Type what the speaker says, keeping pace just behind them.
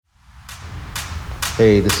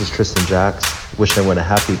Hey, this is Tristan Jaxx. Wish everyone a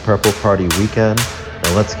happy Purple Party weekend,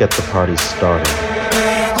 and let's get the party started.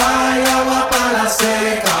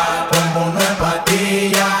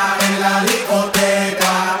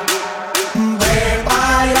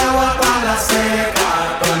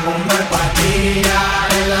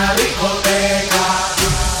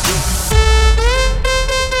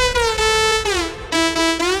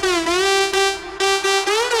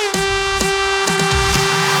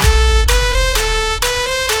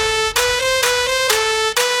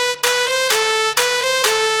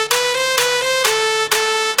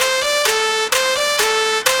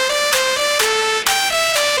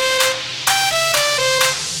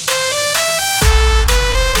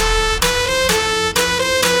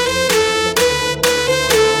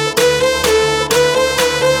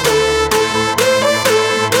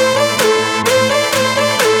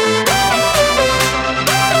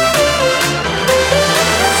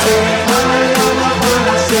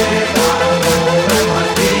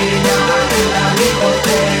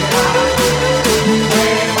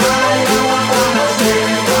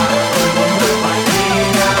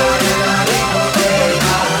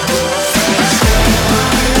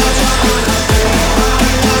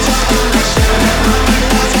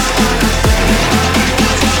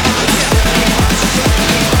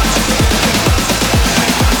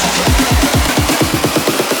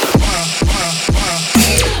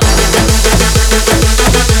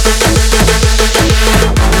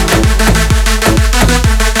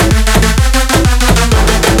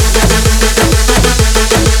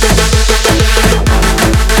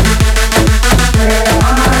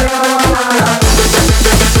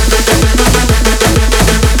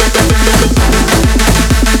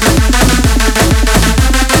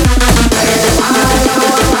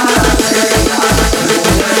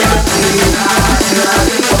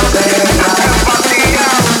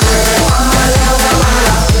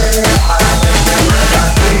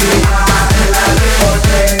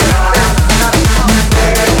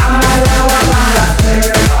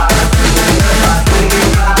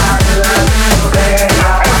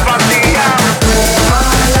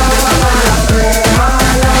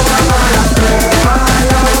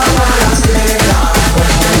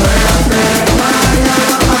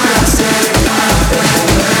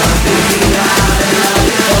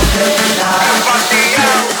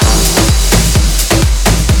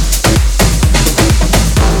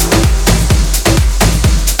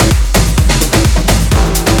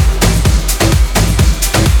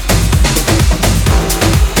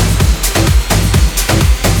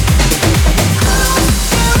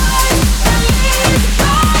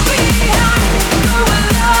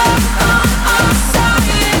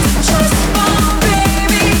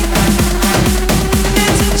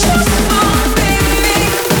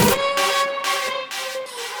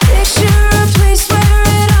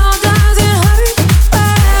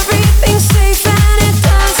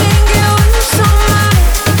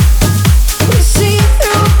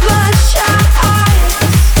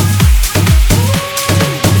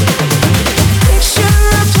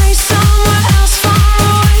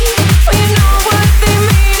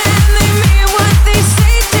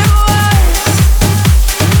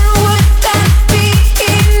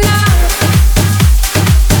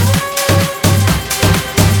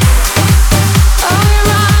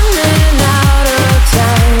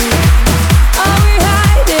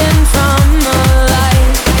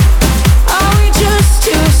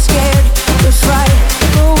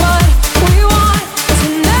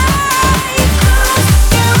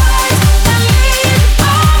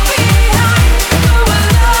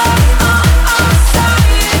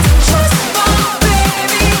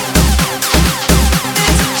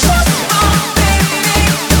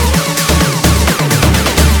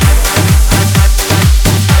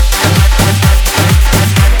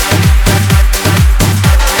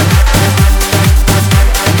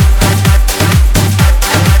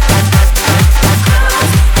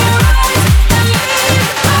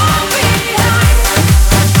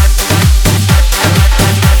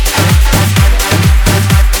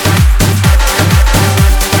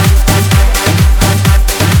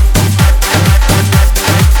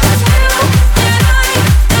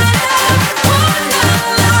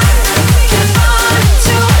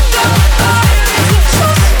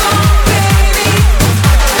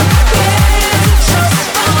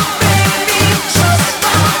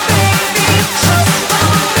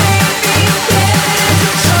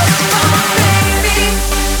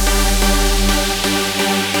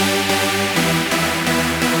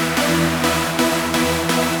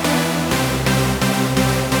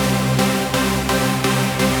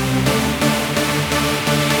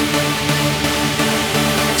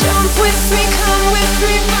 with me, come with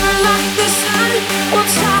me, burn like the sun. We'll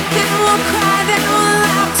talk, then we'll cry, then we'll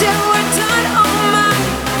laugh till we're done. Oh my,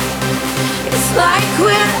 it's like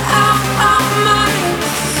we're out our minds.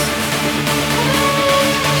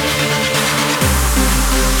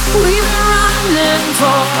 We've been running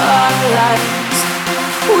for our lives.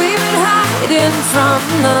 We've been hiding from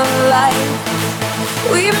the light.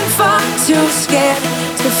 We've been far too scared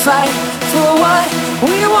to fight for what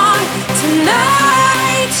we want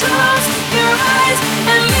tonight. Close your eyes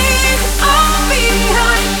and leave all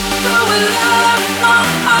behind. Go with love on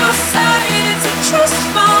our side. It's a trust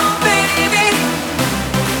fall, baby.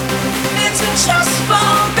 It's a trust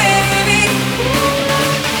fall, baby.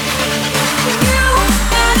 You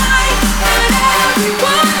and I and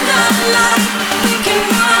everyone alive, we can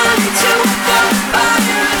run to the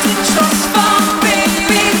fire. It's a trust fall,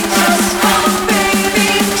 baby. Trust fall, baby.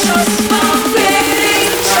 Trust fall, baby.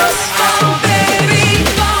 Trust fall, baby.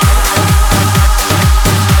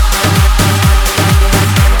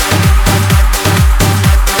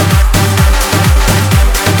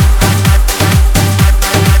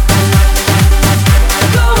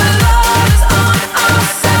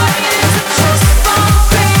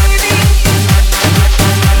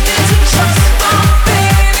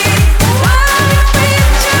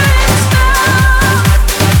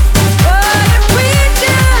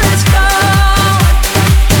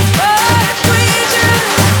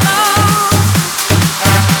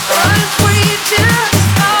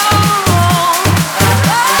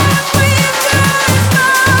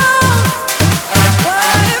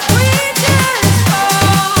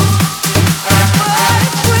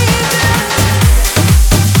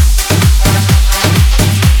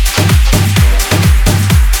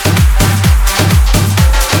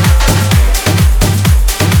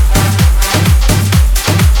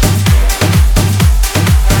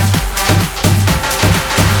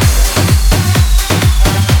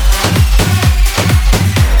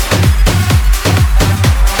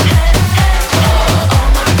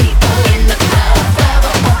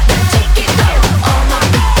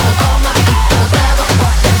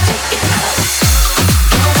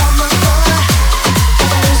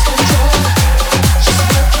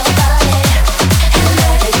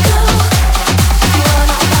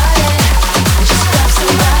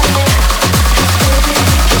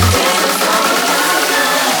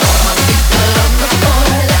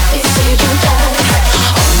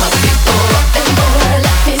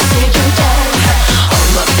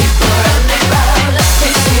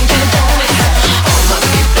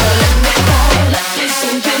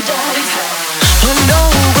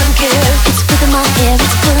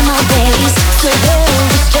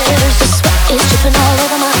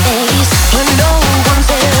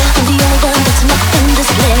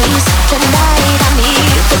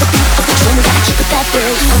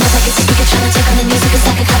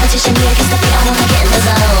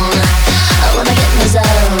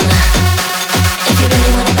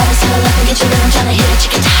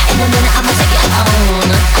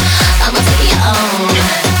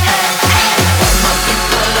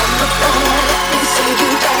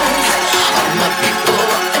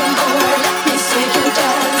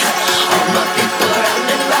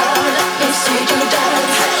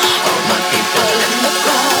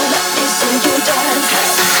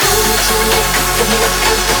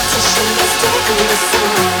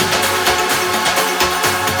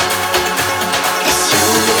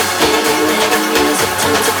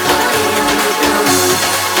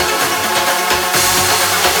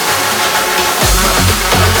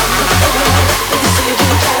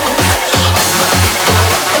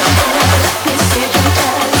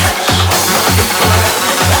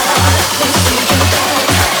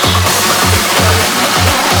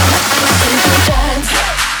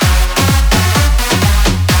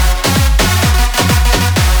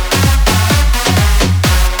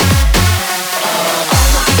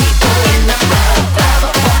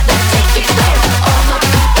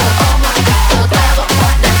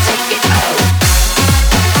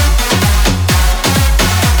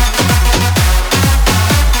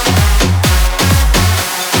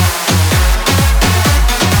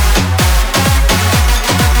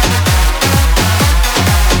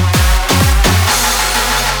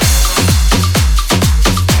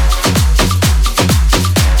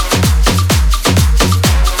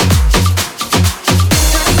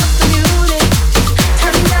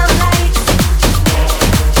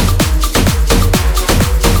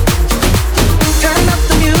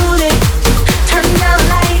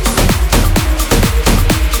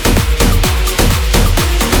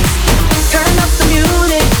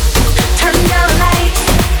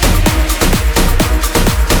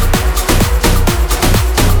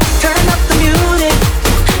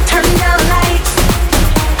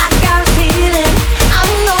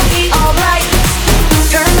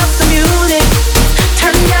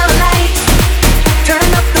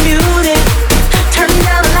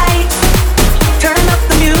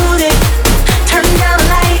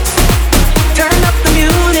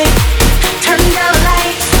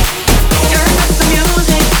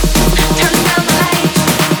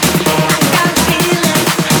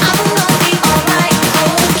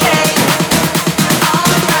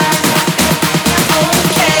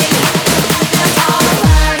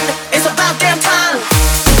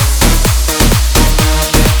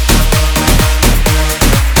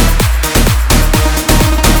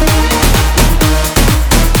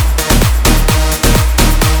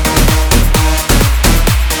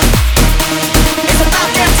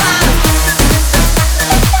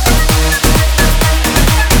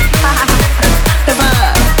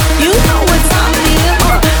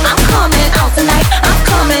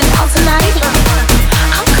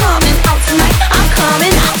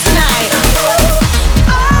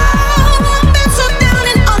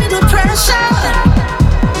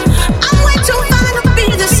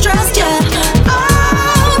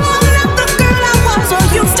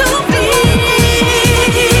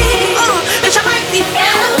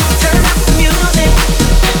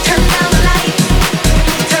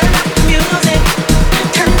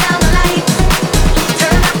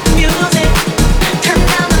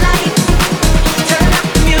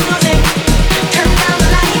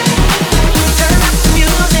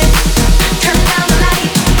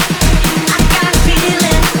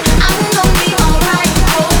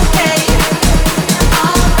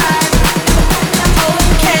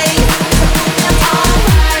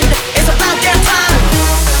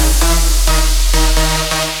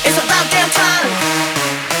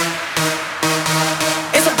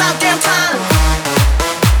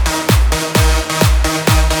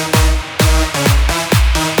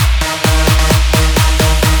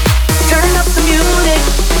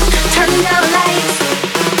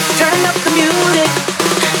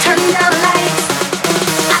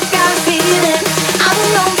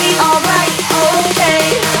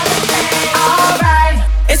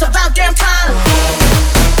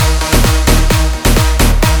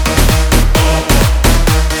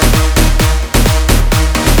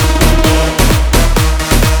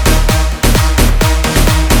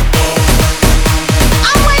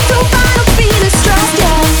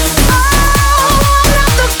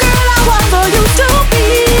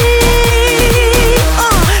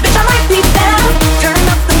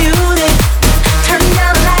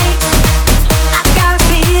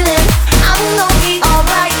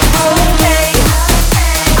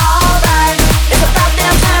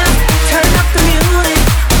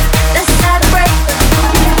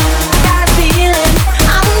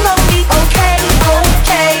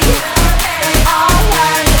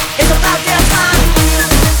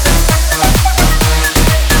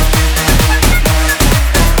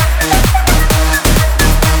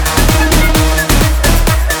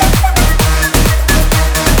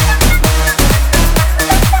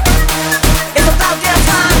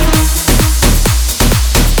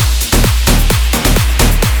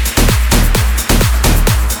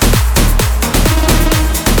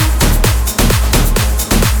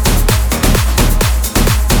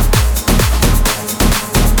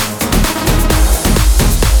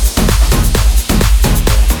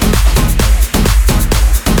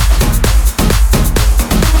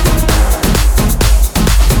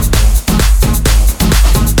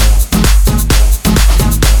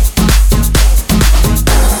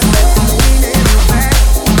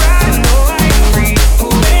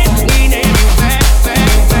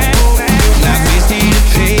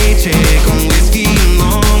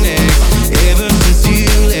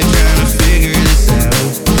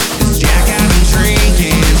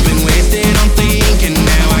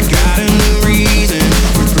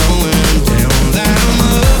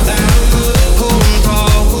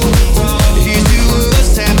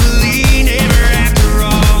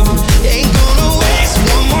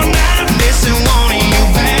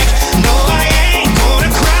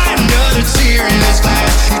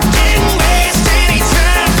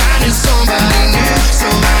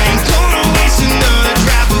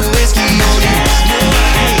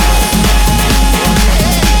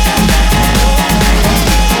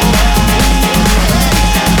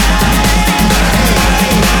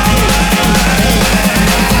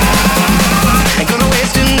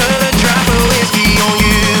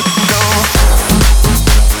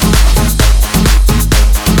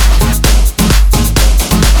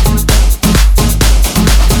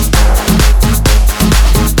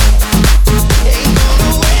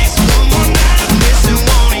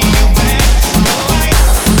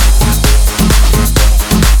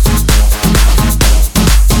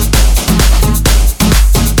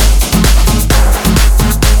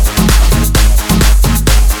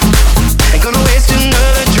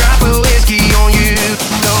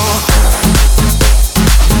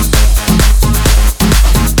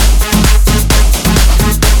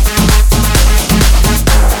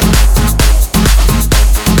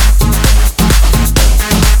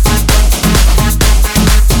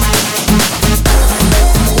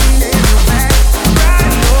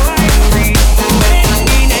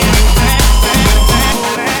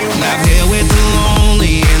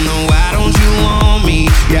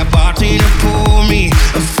 pour me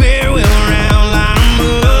a farewell round, line 'em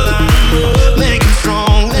up, make 'em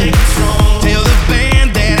strong. Tell the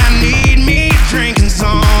band that I need me a drinking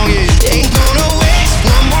song. Yeah. Ain't gonna waste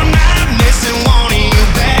one more night missing wanting you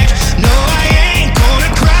back. No, I ain't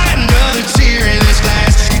gonna cry another tear in this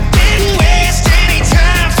glass. You didn't waste any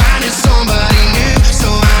time finding somebody new, so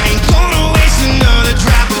I ain't gonna waste another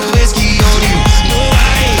drop of whiskey on you. No,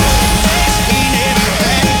 I ain't. We never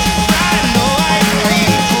had. I know I agree.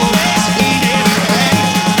 We never had.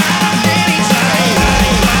 Many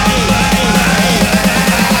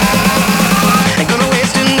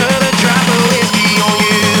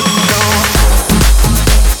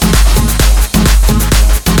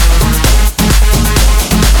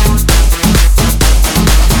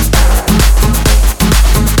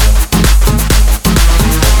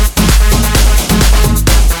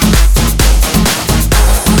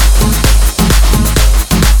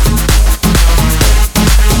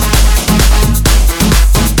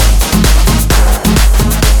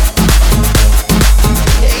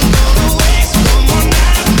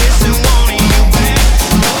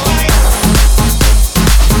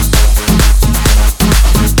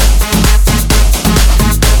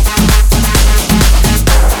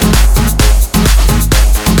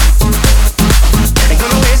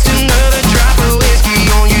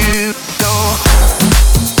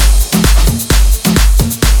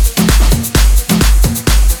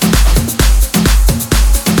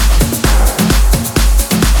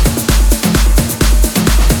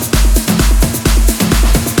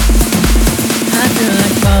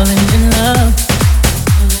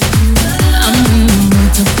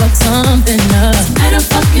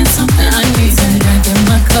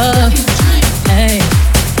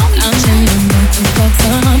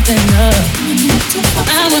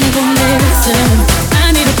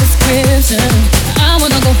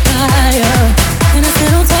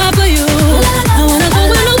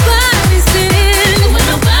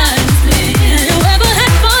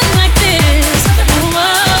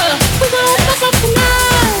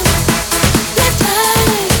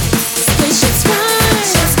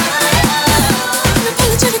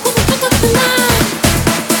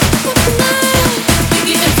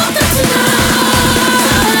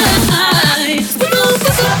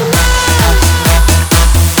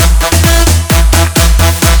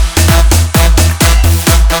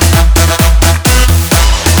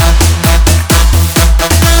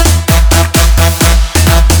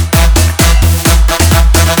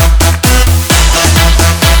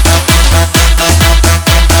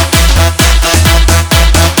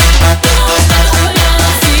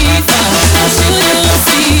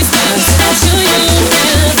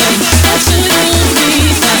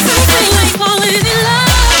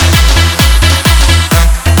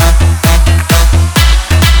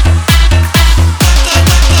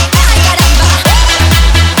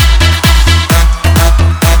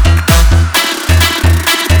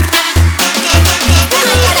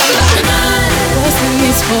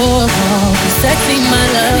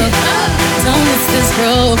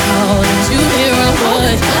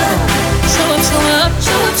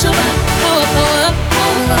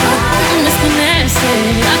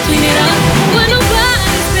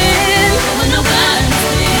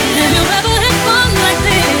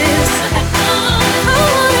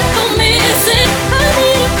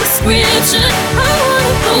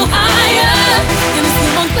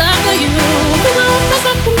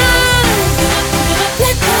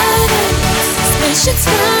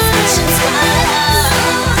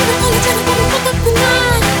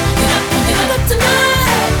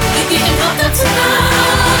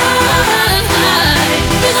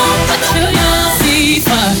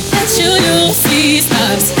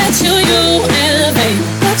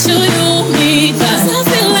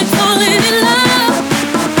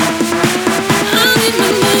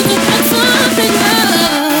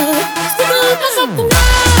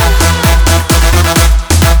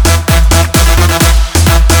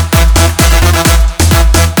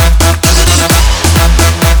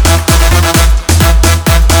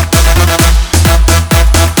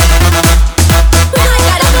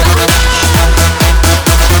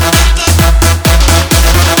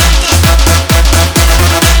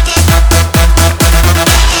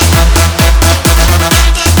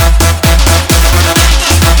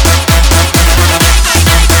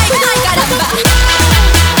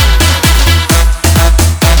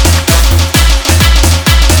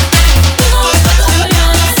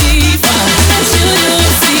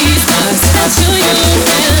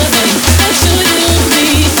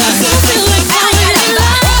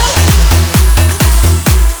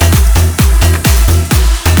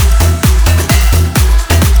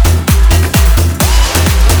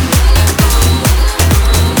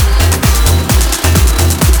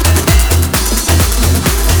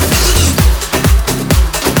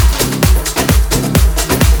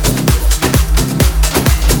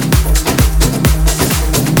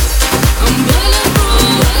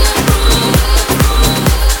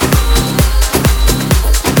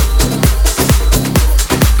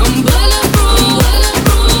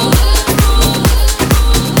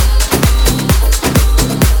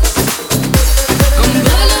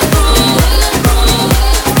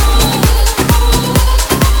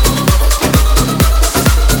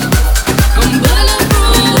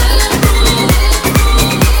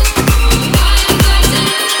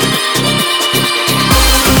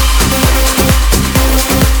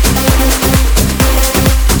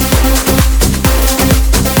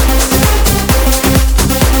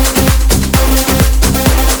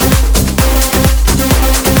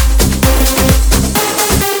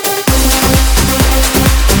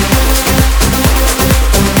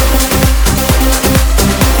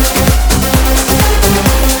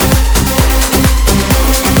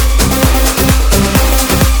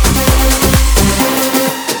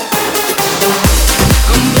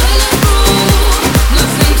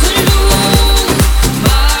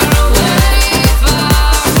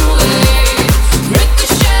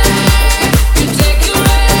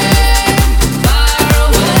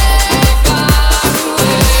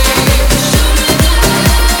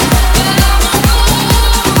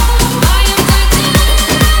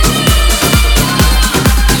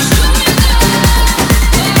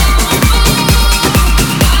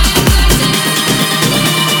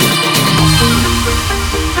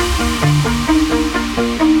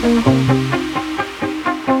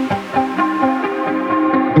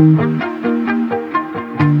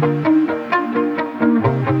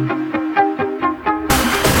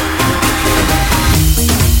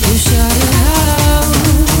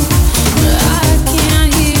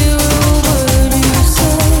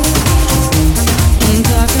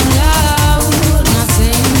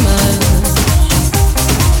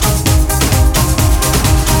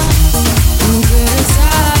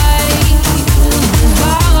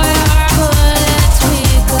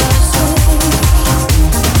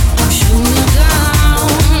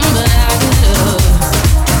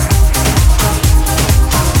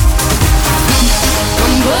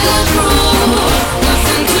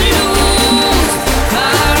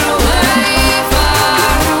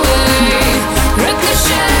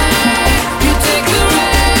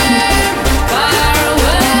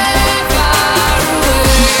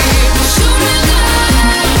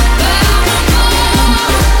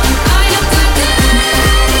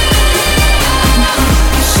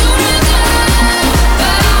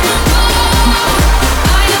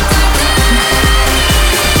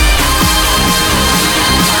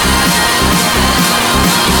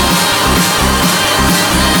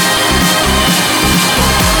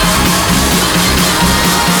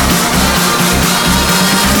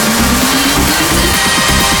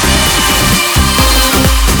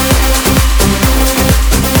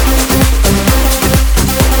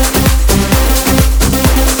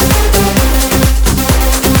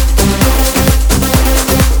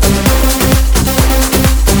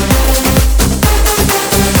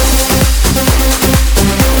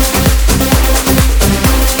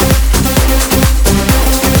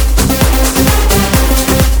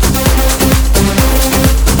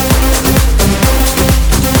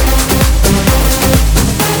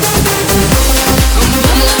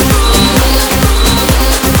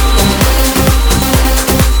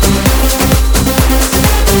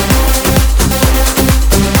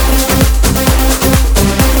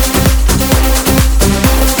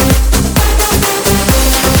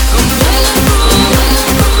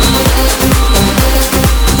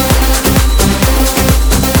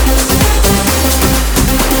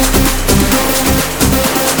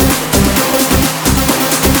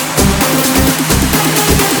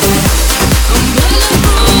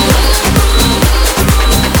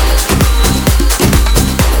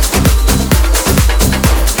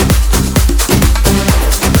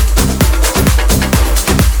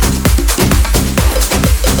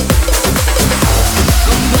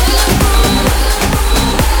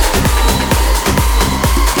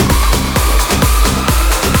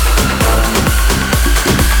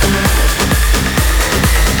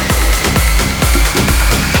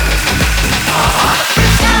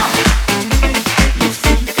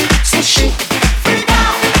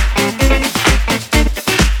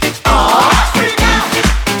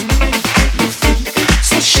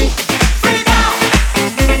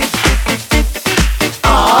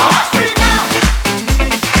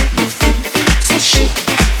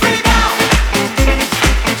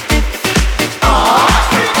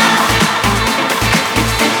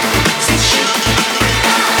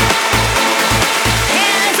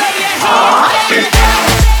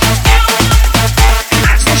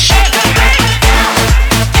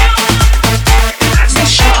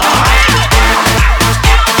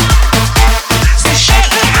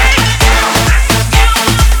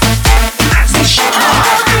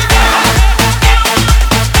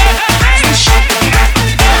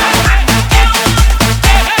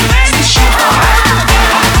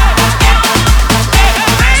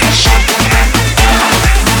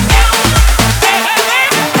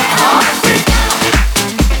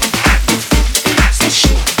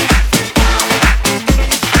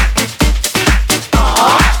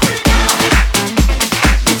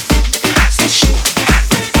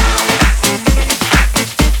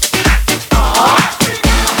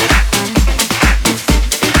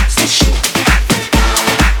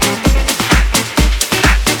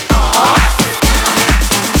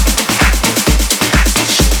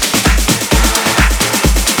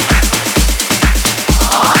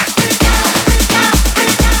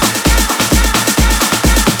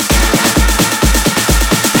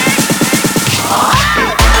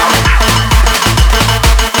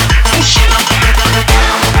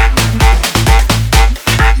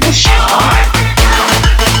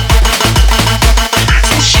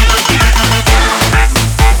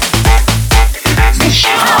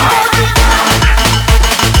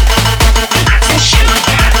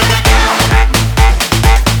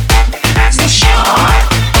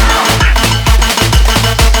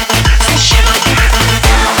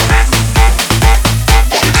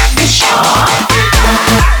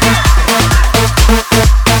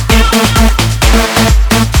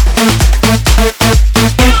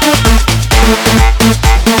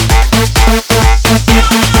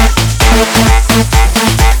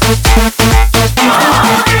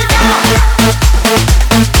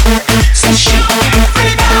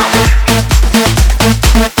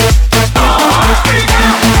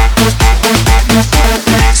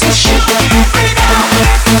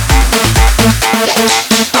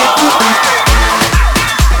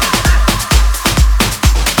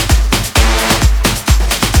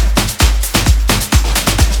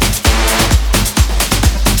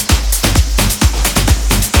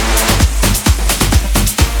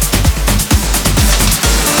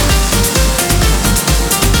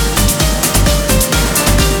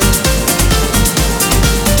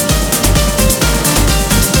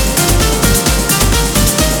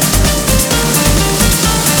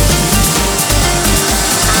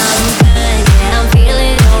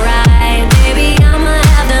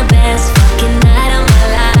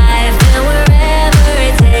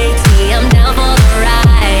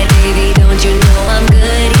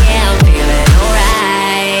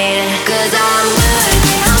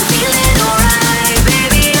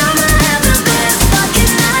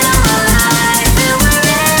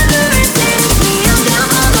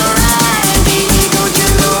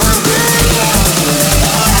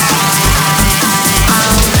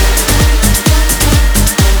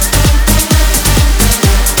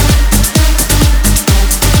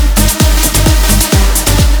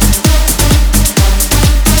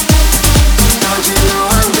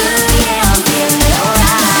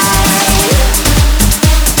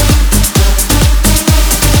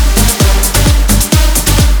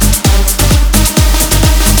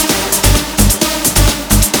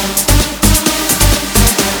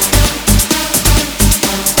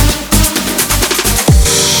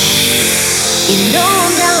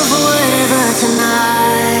I'm down for whatever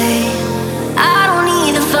tonight. I don't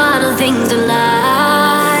need the final things in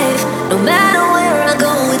life. No matter where I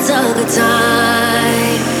go, it's a good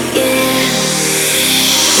time. Yeah.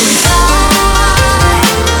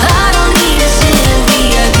 And I don't need to sit in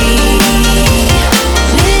VIP.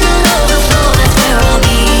 Middle of the floor, that's where I'll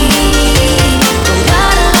be. Don't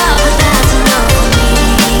got a lot, but that's enough for me.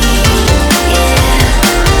 Yeah.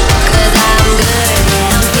 'Cause I'm good,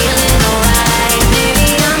 yeah, I'm feeling alright. Baby,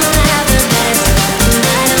 I'ma have the best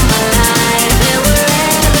night of my life. And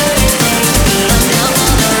wherever it takes me, I'm down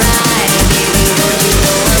for the ride. Baby, don't you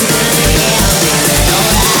know I'm good, yeah, I'm feeling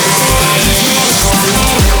alright.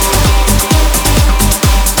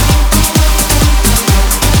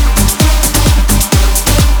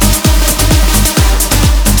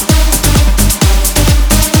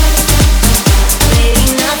 Baby,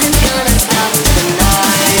 nothing's gonna stop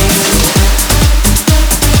tonight.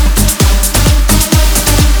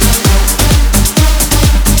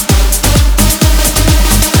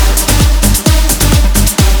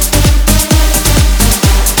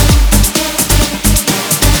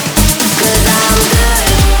 Cause I'm good,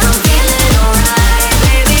 I'm feeling alright.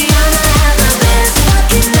 Baby, I'ma have the best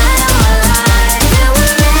fucking night of my life. And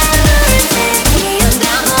wherever it takes me, I'm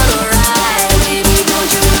down for the ride. Baby,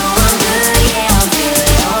 don't you know I'm good? Yeah, I'm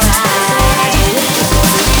feeling alright.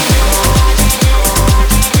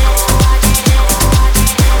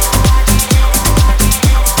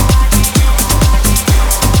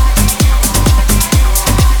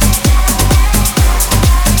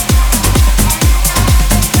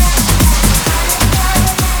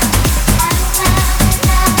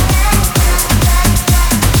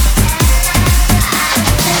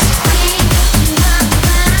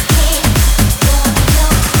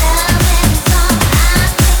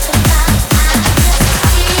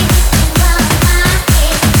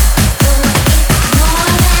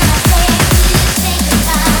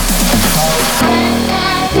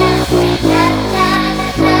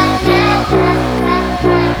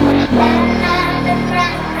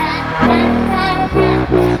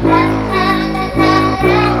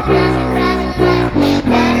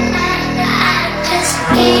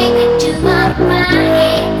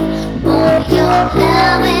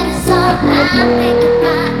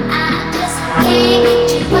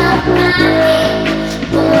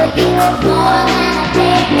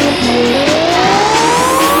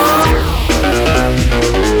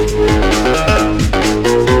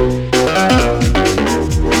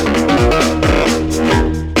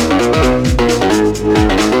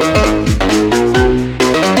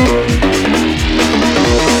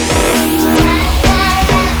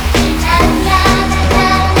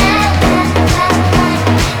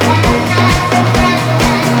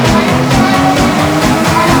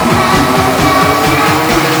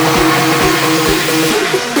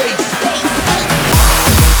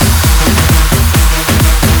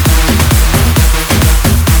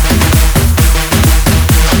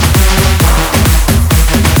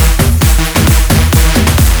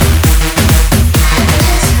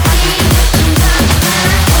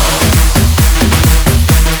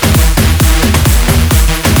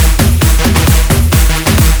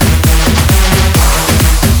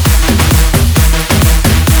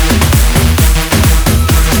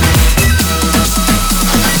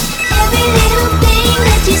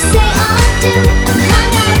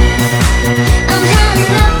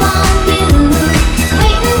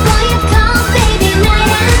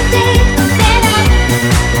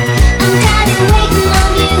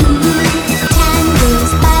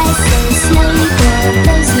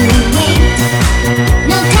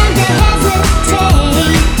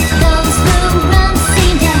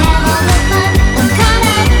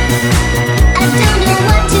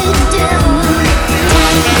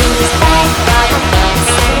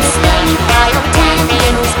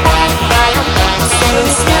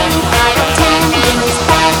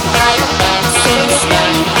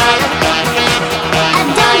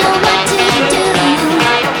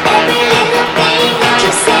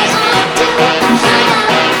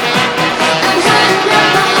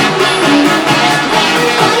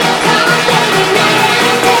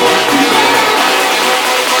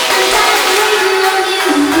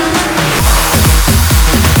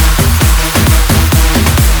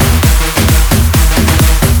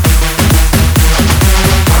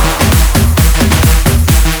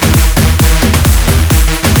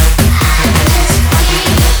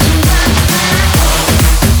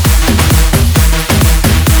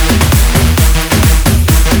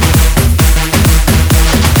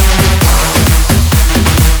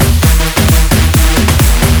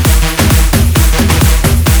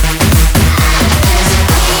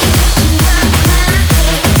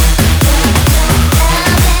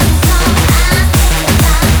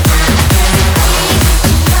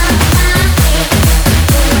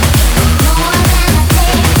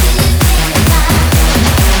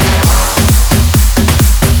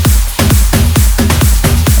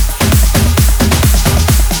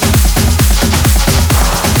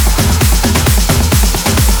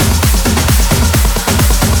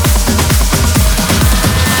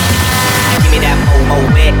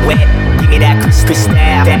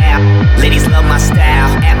 style. Ladies love my style.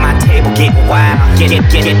 At my table getting wild. Get the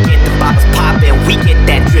bottles poppin'. We get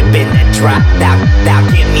that drippin', that drop. Now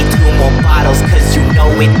give me 2 more bottles, cause you know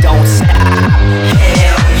it don't stop.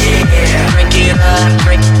 Hell yeah. Drink it up,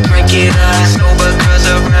 drink it up. Sober cause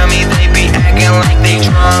around me they be acting like they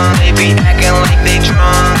drunk. They be acting like they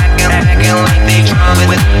drunk. Acting like they drunk.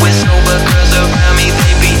 With sober cause around me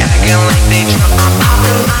they be acting like they drunk.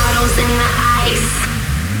 Popping bottles in the ice,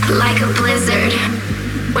 like a blizzard.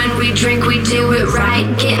 When we drink, we do it right.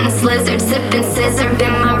 Getting slizzard, sipping scissor.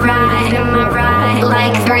 Been my ride,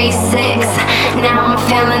 like 3-6. Now I'm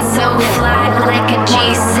feeling so fly, like a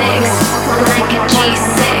G6, like a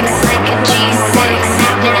G6, like a G6.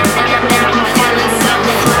 Now I'm feeling so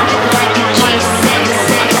fly, like a G6.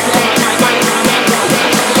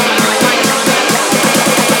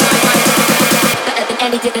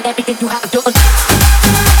 Everything you have to do.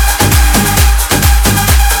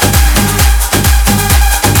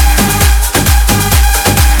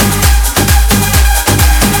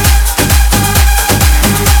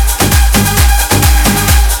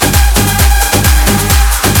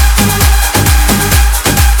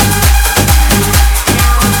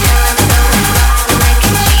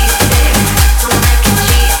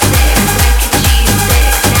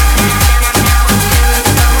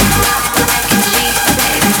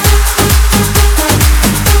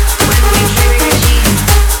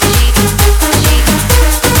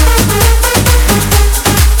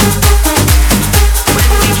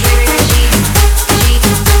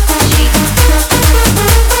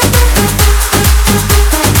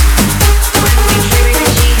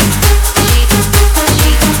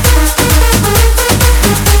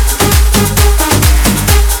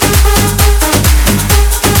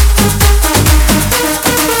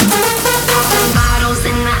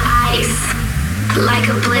 Like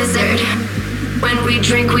a blizzard. When we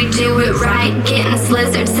drink, we do it right. Getting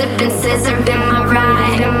slizzard, sipping scissor. Been my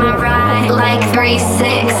ride, like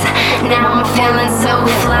 3-6. Now I'm feeling so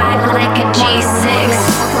fly, like a G6,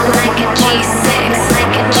 like a G6,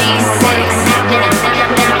 like a G6.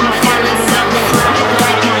 Now I'm feeling so fly,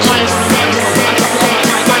 like a G6.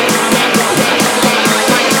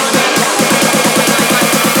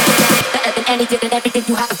 Everything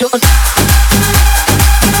you have to do.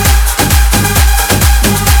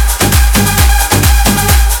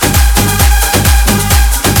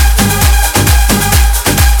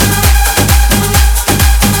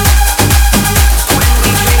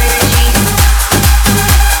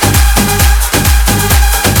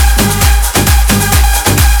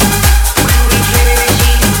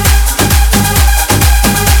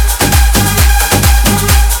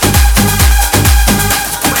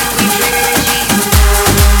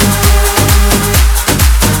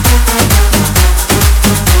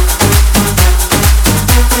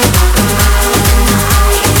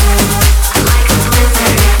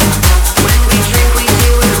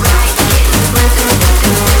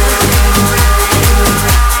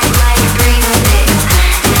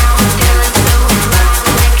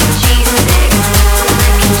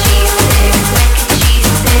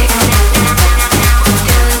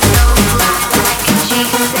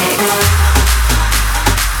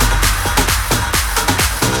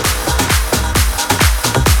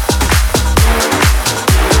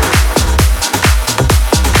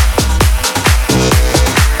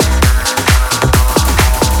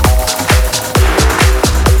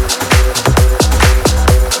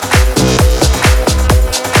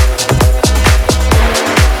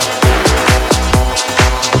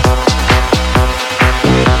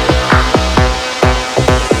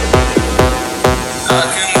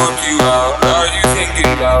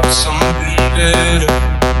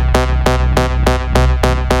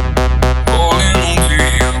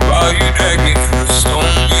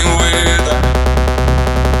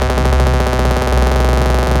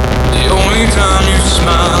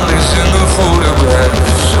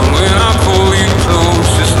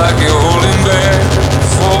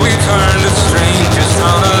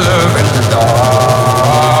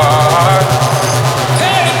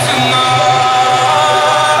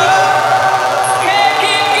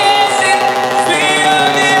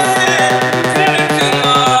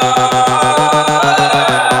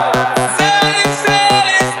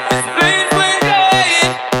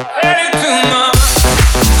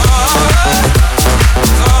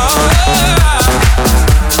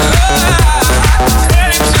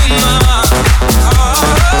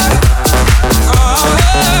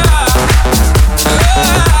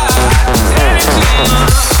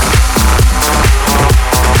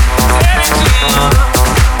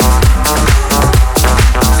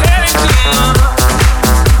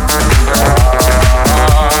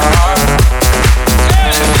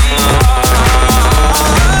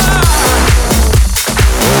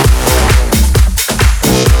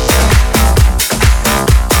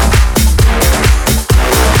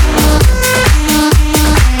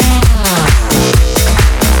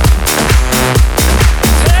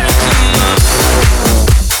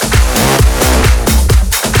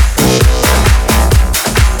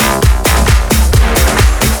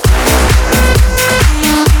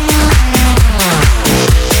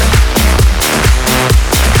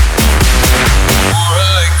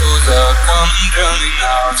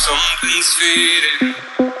 Something's fading.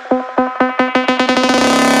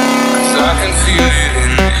 'Cause I can feel it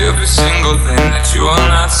in every single thing that you are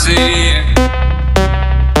not saying.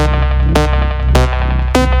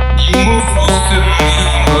 You move close to me,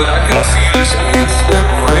 but I can feel the space.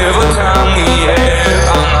 Whatever time we have,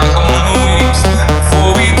 I'm not gonna waste.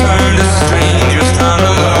 Before we turn to strangers, time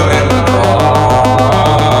to love and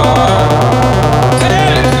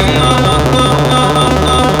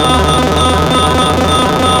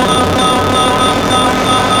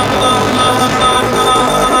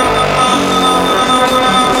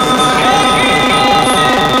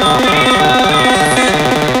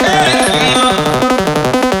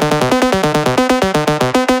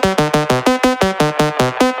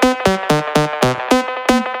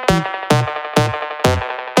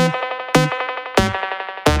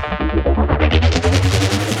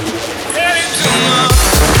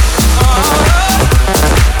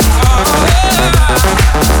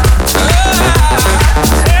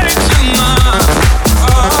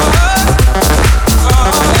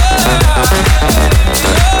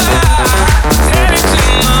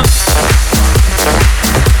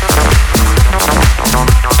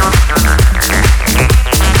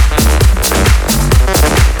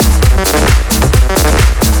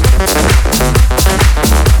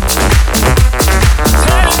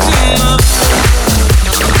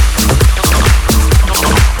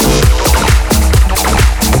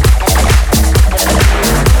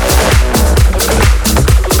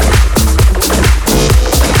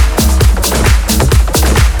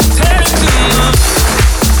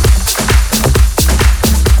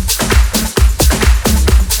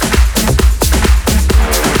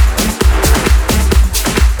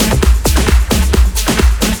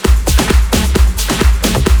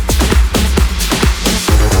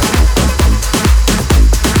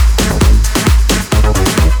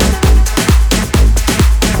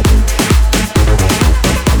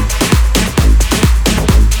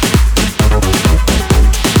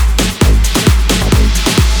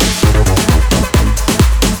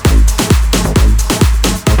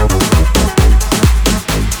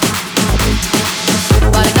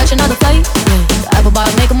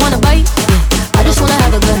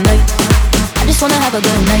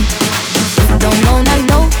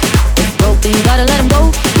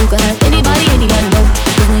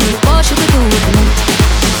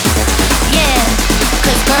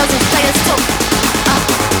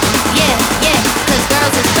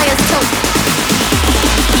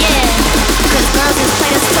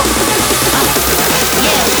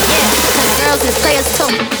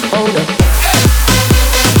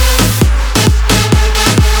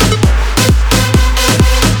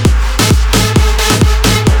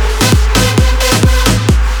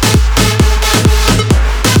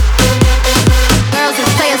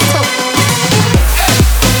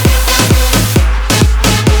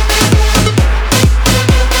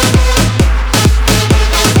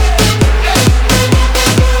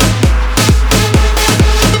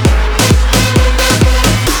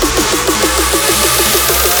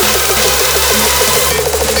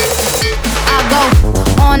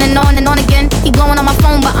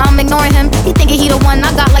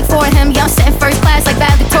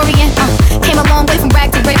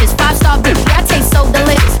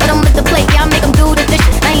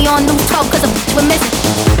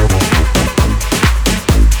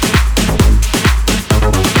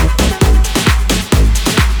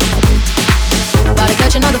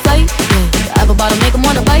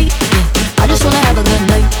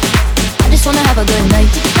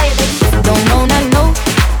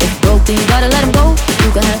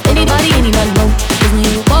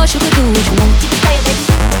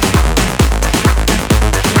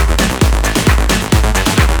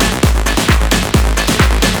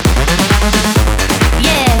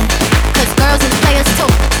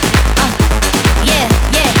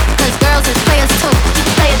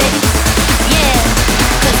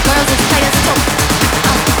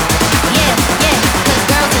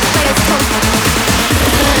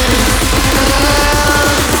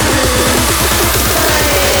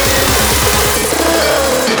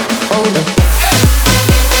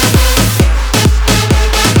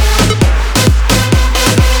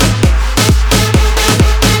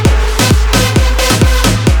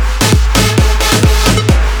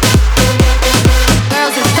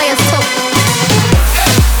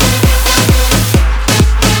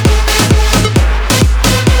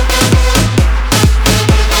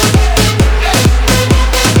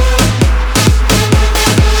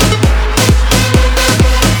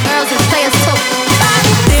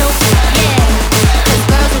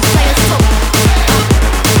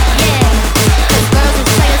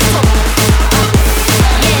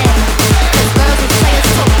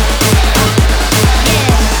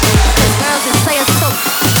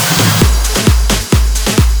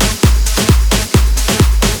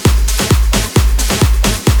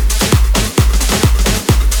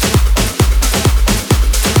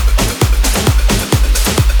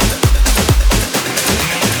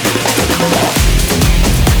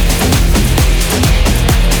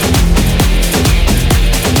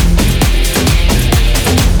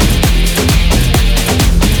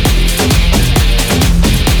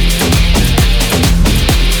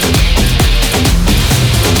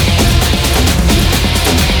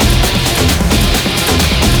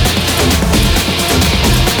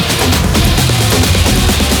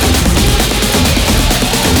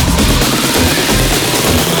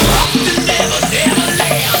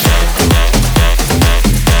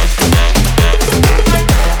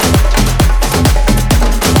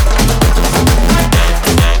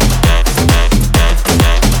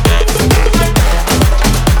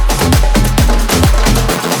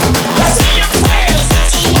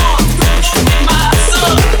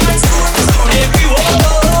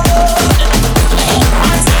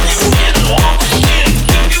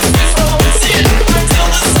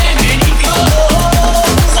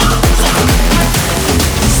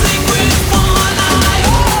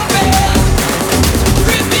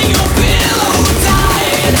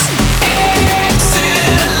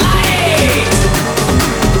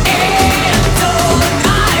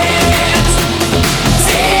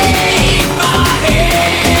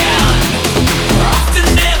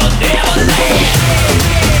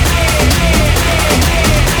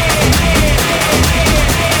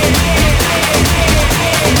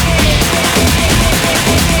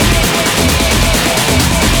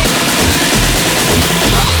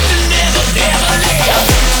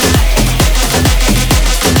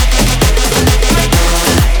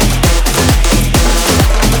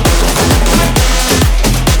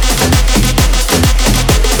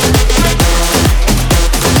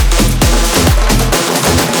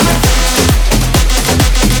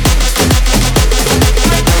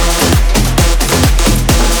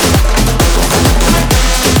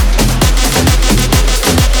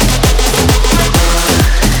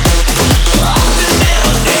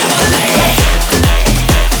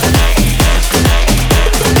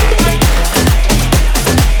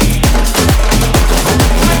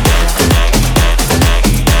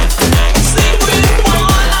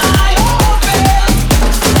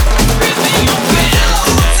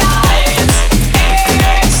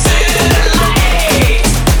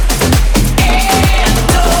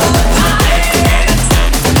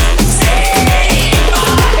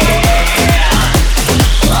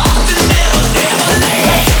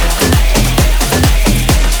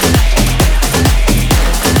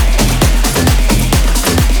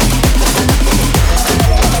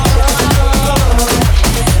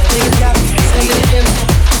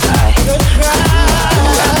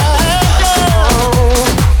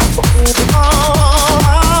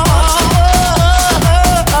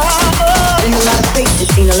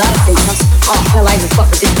Hell, I even fuck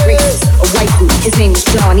with this racist. A white dude, his name was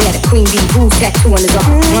John. He had a Queen Bee Boo tattoo on his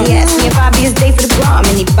arm. He asked me if I'd be his day for the prom,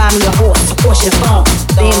 and he'd buy me a horse, a Porsche, a phone.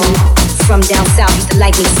 Then from down south, used to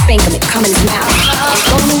like me, spank him, and come in his mouth.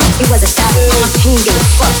 He was a savage. He didn't give a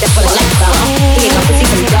fuck. That's what I like about him. He ain't got to see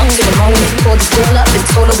from dark to the morning. Called this girl up and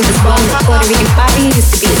told her we was wrong. Puerto Rican Bobby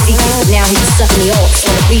used to be a deacon, but now he was sucking me off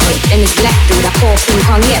on the weekend. And this black dude I called King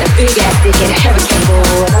Kong, he had a big ass dick and a hurricane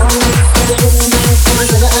ball.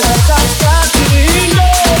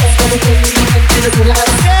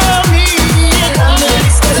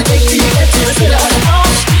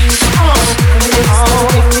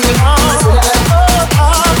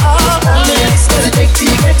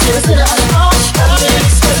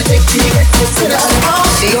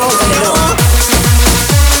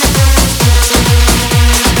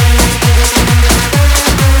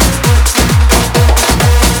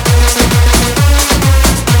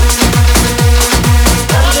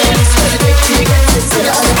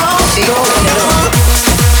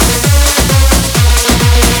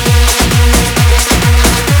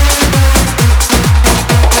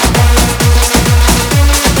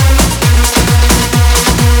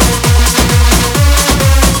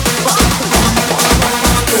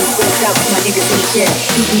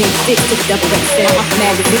 To the double XL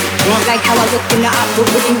magazine. Like how I look in the opera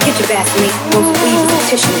book and get your back to me. Those weaves and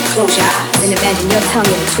tissue and close your eyes. And imagine your tongue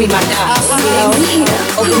in between my thighs.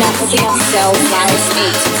 Open up, get yourself like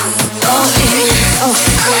eight.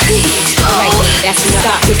 Alright, that's the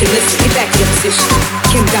stop. You can listen, get back to your position.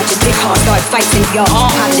 Kim got your dick hard, start fighting y'all.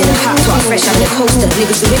 Hotter than a hot talk, fresh out of the coaster.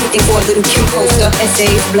 Niggas do anything for a little Kim poster.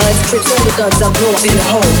 Essays, blood, trips, all the thugs up north in the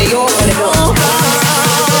hole. They all wanna know.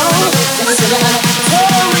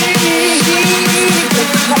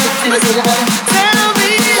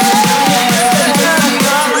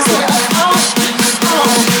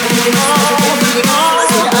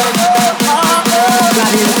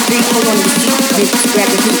 Grab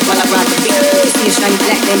the heat while I ride the beat. You see a shiny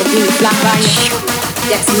black Lamborghini fly by you.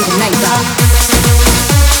 That's me the night ride.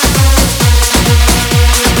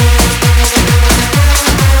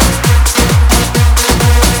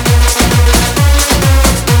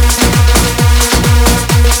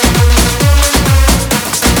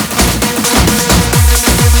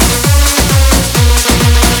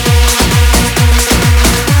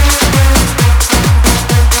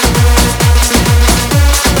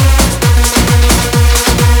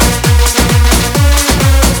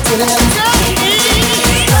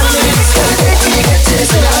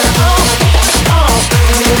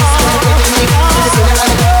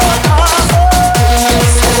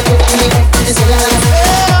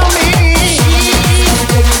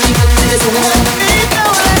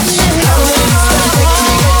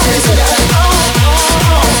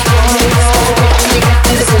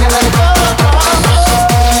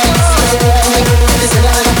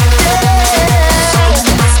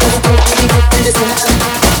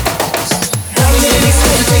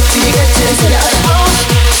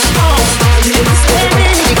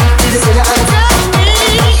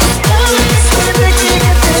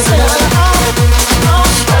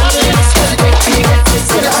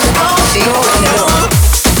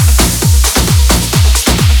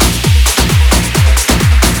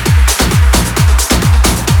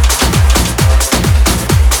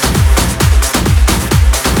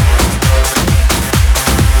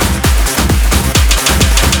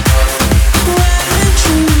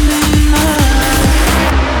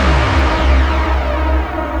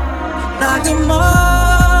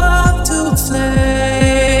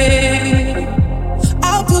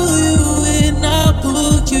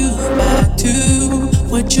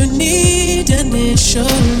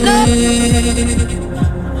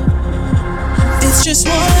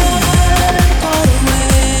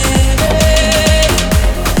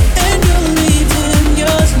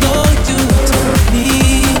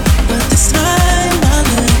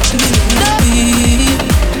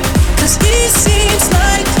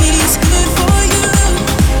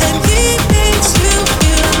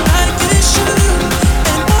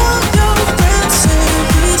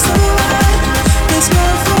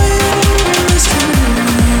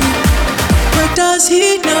 Does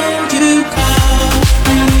he know you call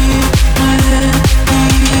me?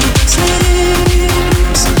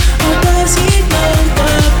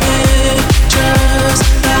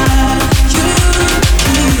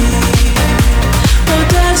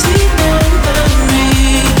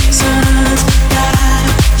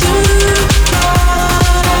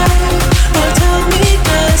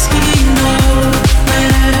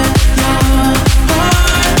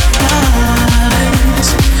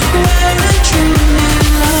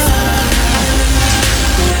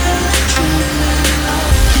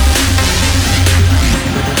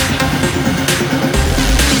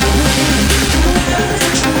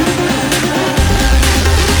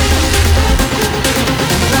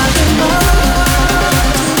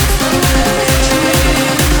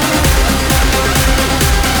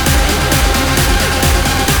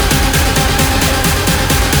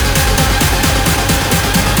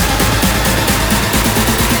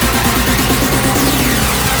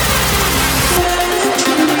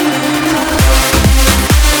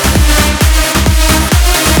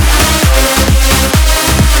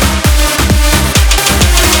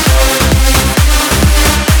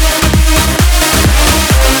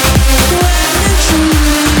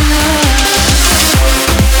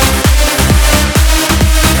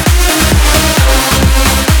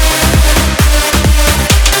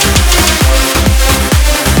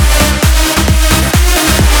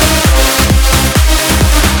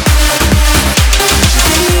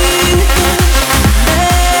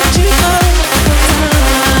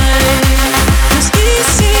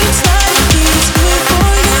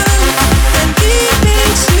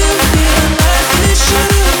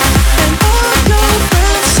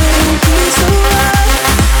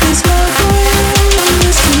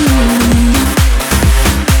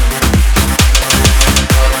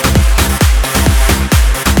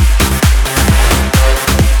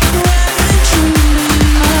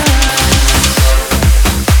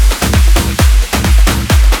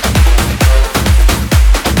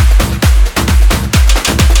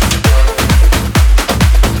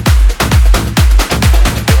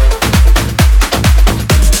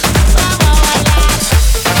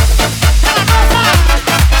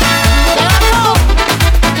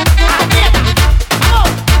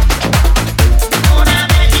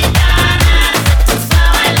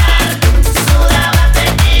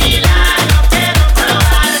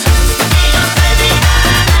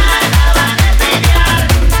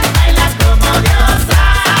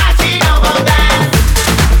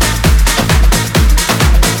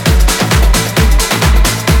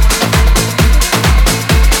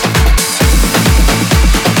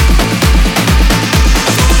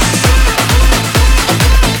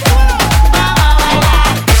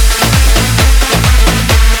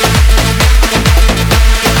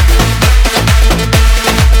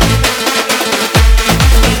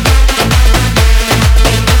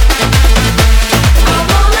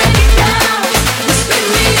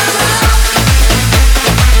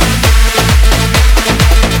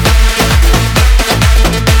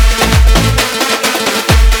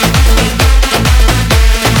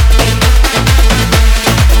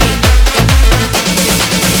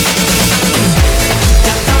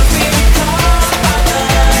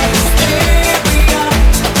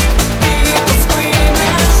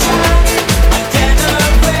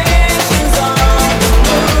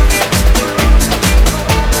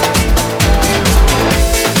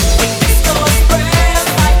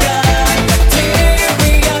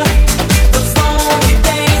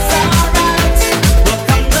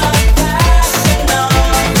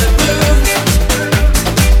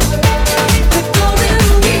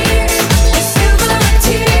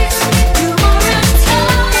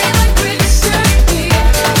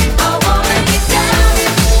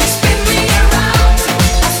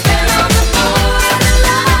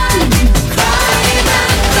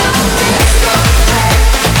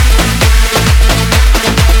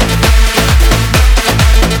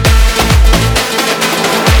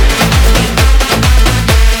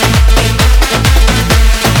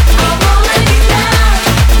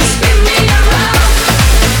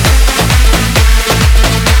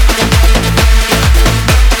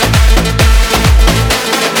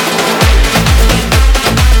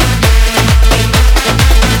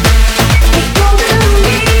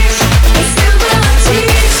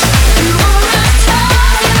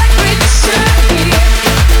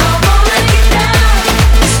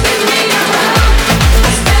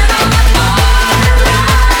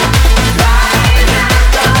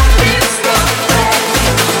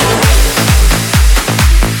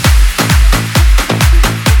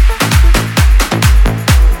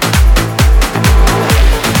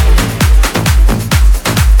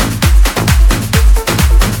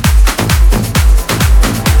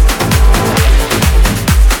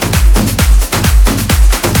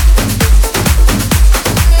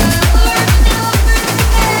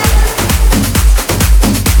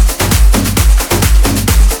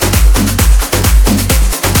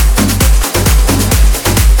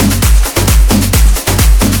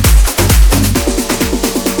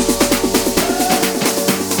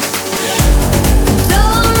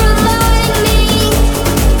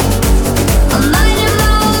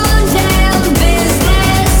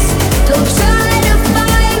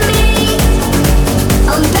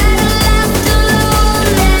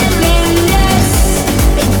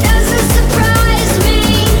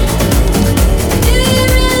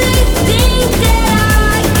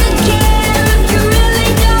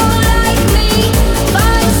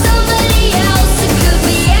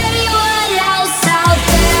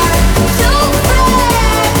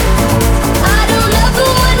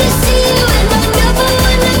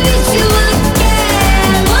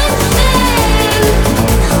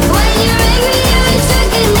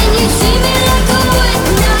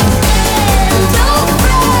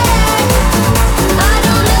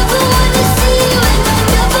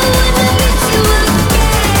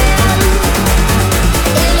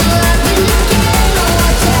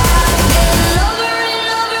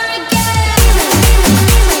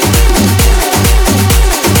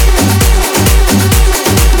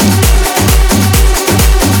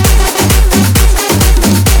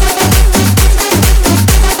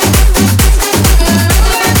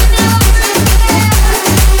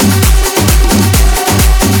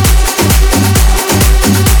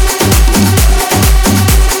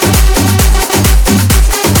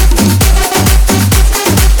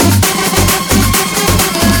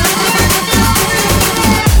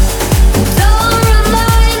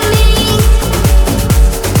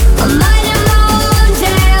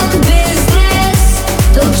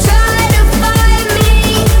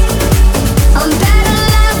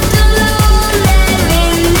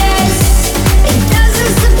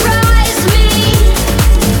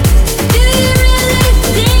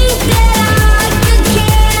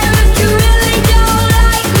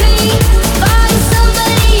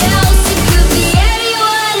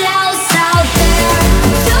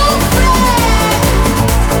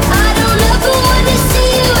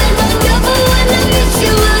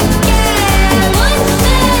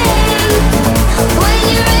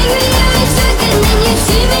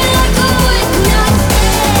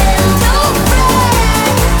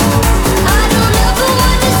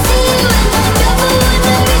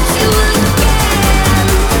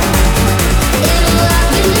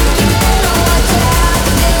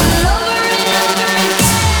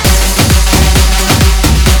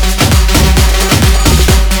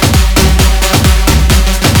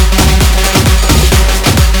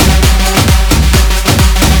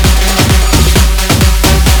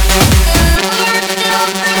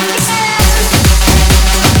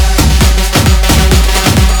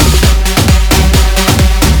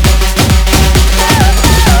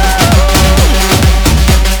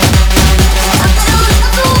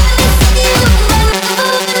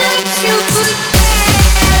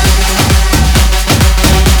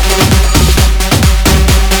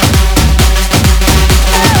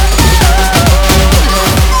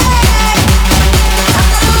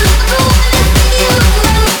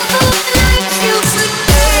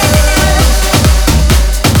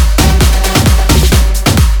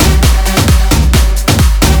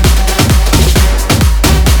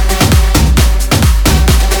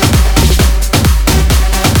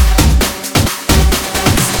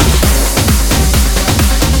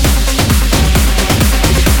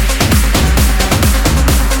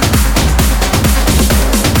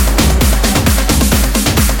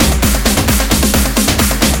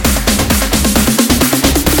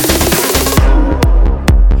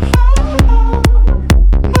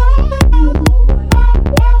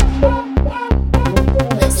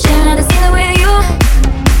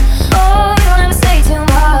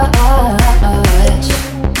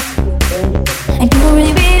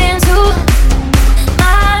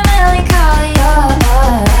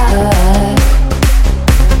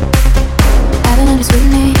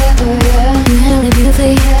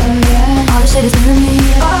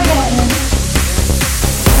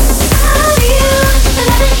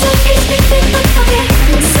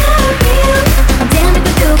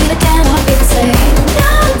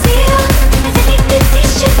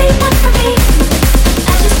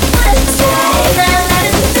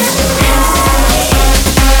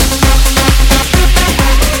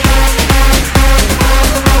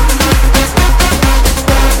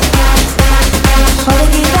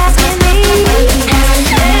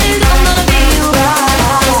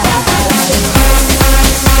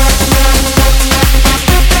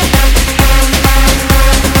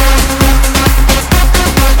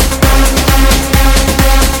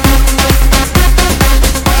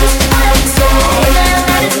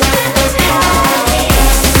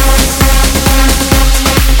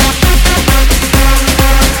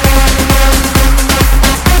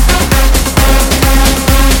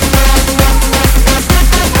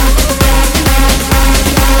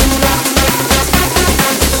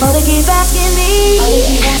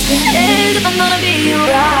 Days if I'm gonna be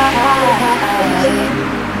right.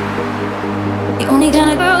 The only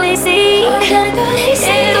kind of girl they see is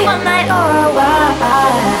a one night or a while.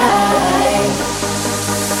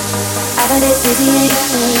 I've been this busy,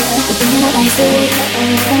 the thing that I say,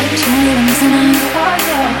 but you won't even listen.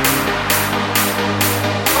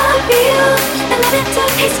 I feel the love and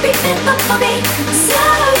touch is creeping up on me. So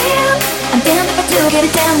real, I'm damned if I do get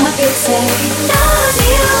it down what you say. Love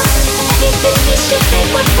you, anything you should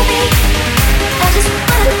take one for me. I just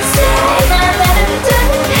wanna say my love to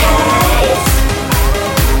haze.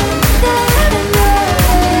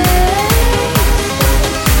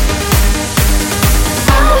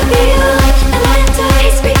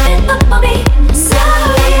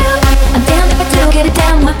 Get it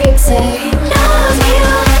down, my big say. Love you,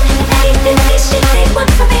 anything you should take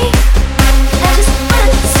one for me. I just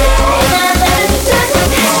wanna say my love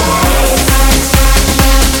doesn't hate.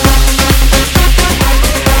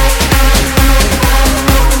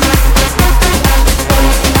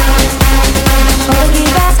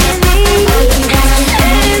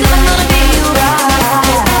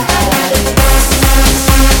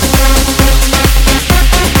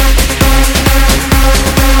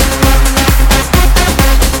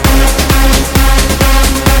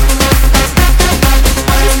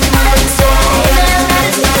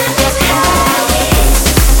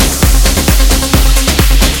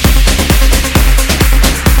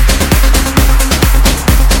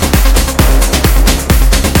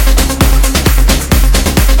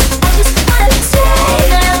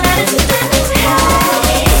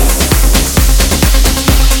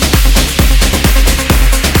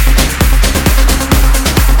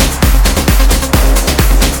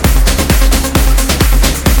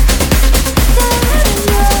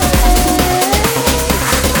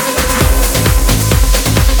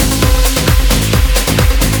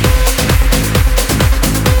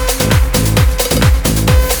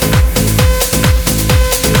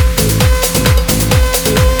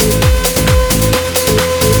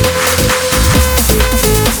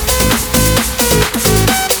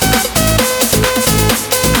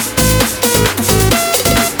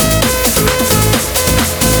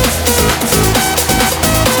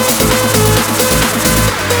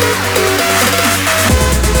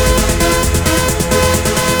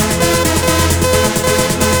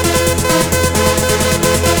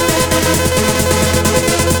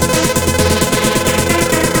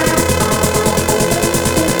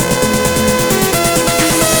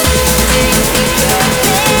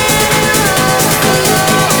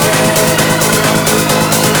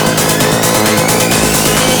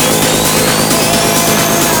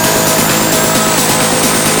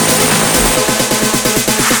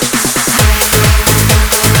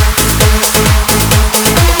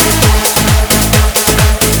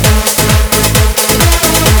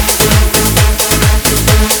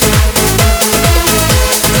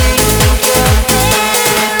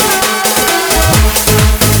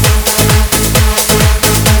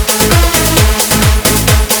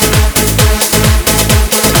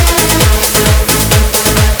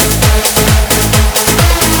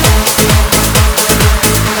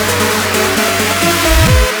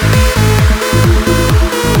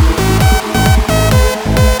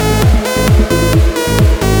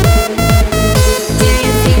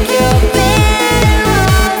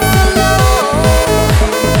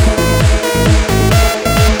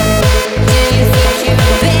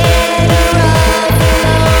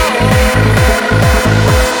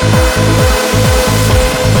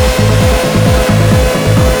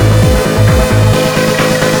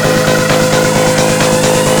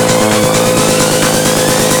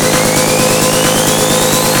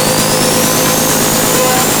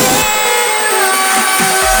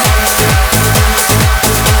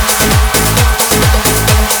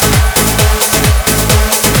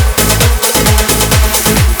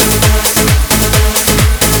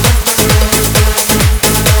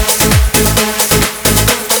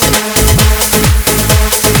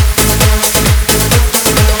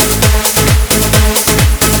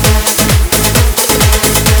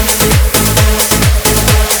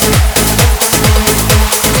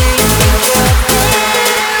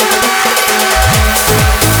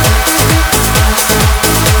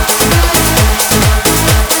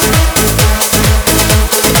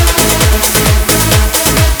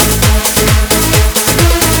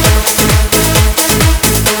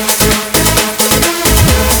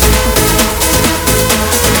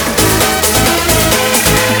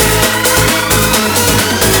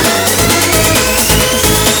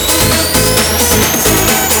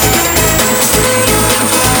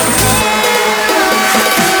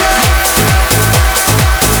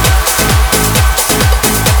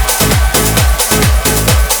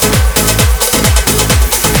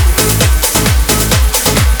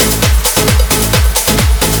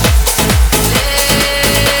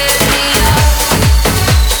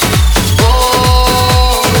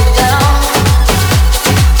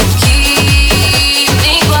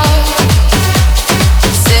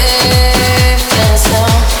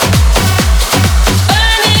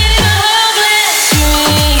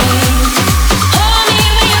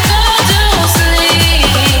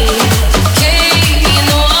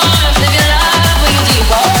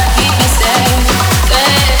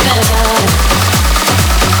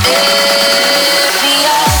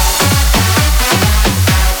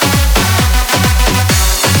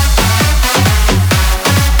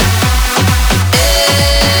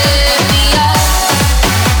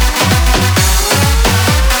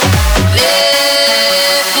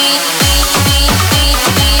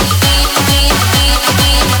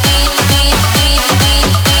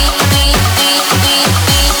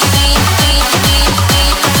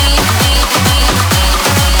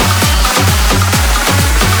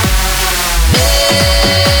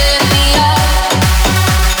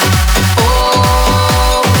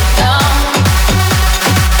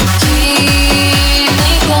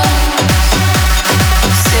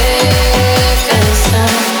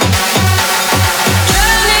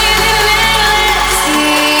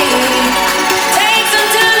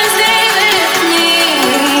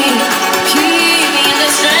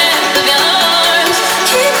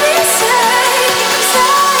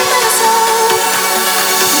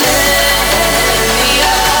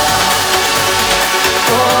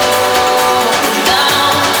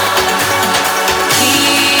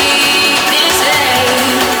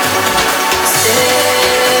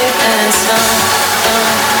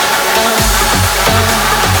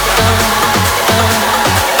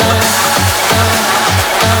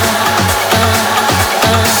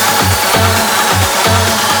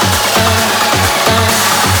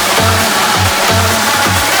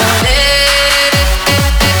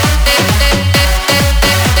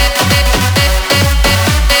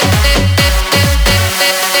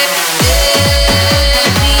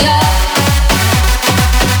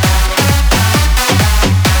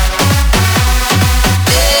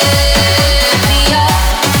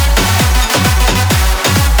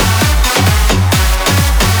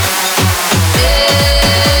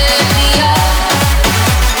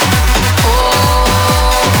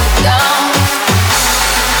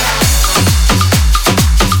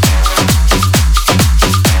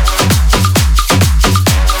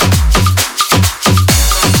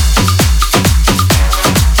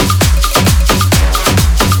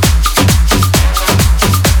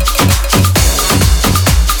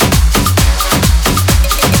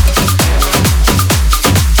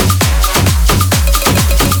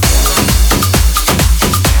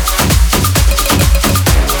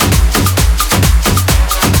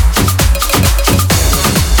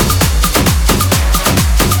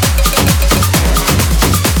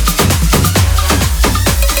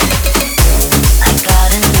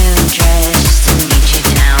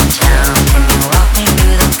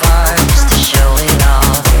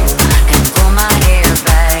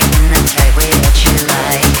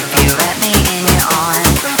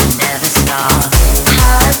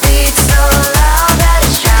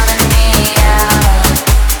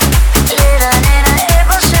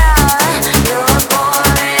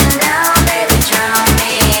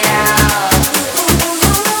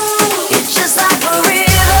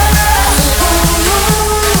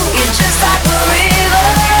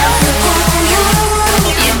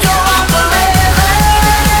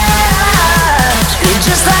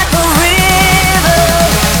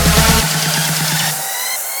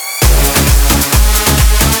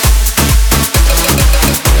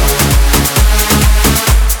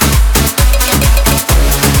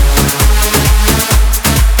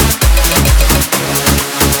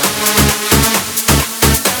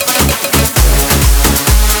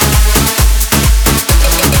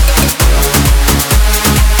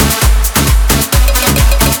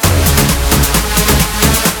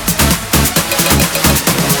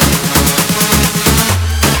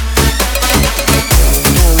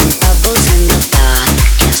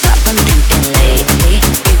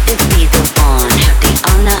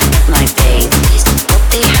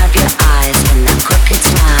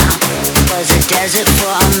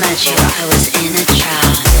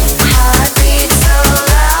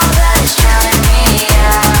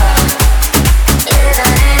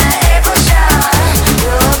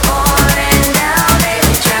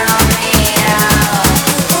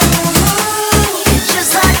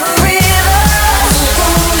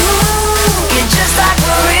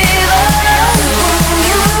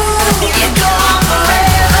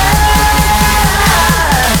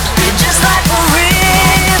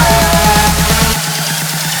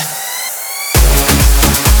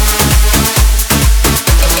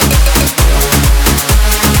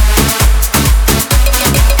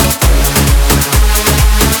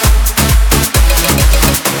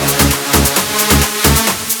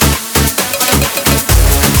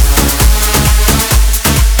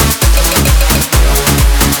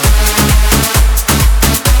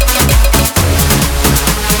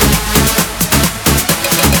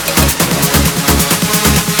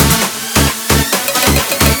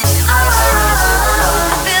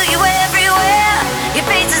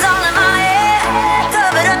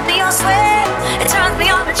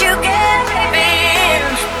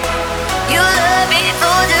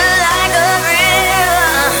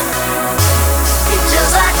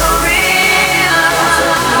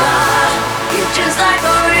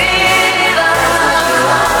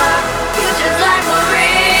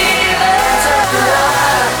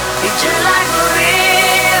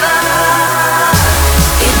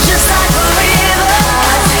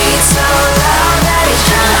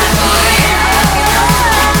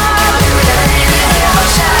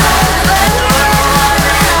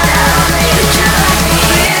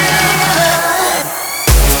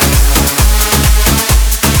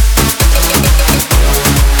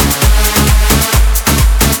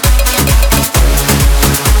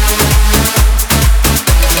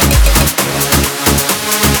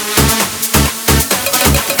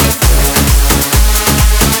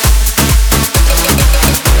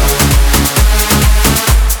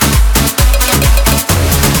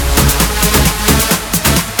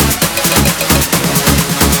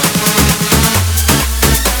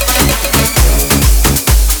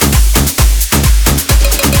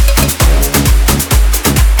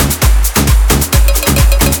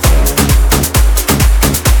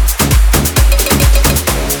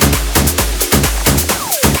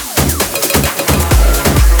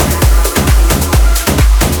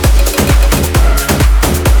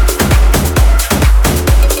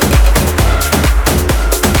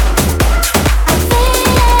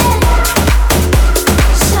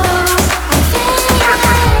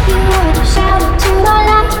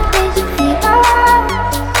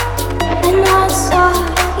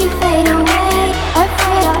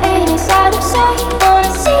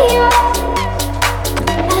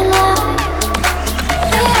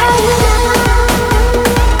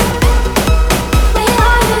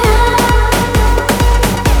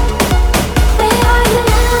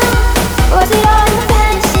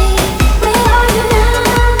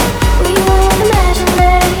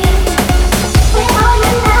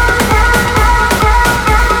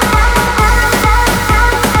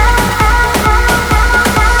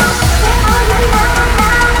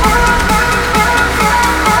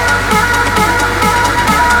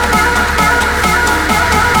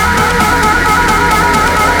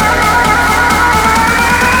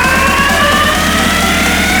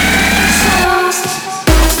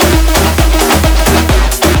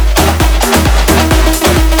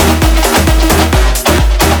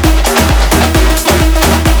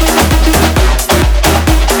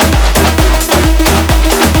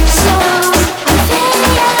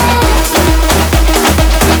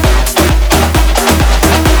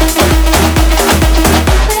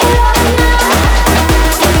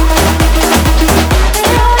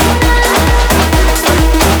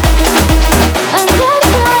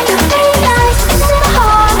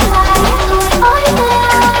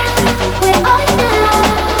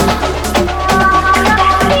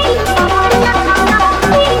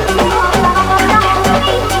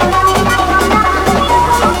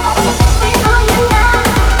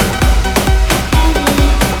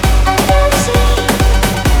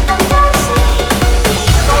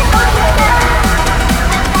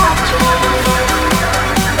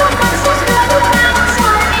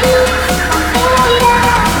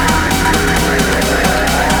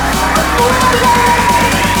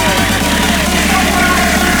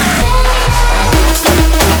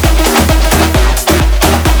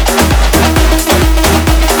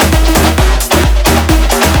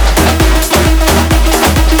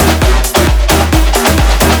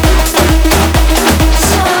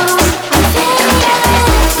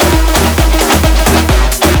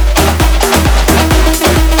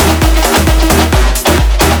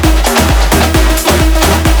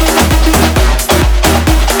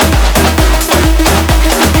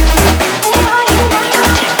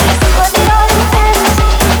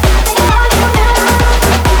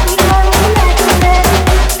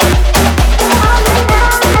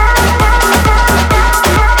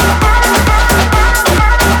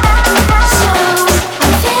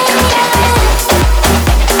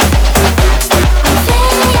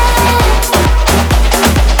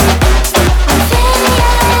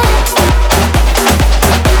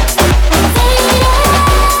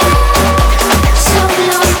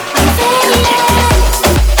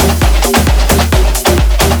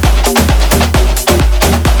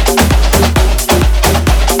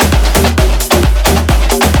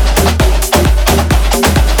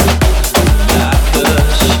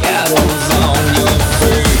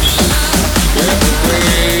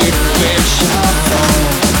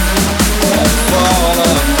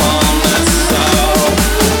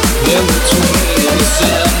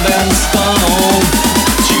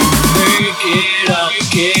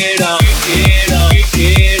 scared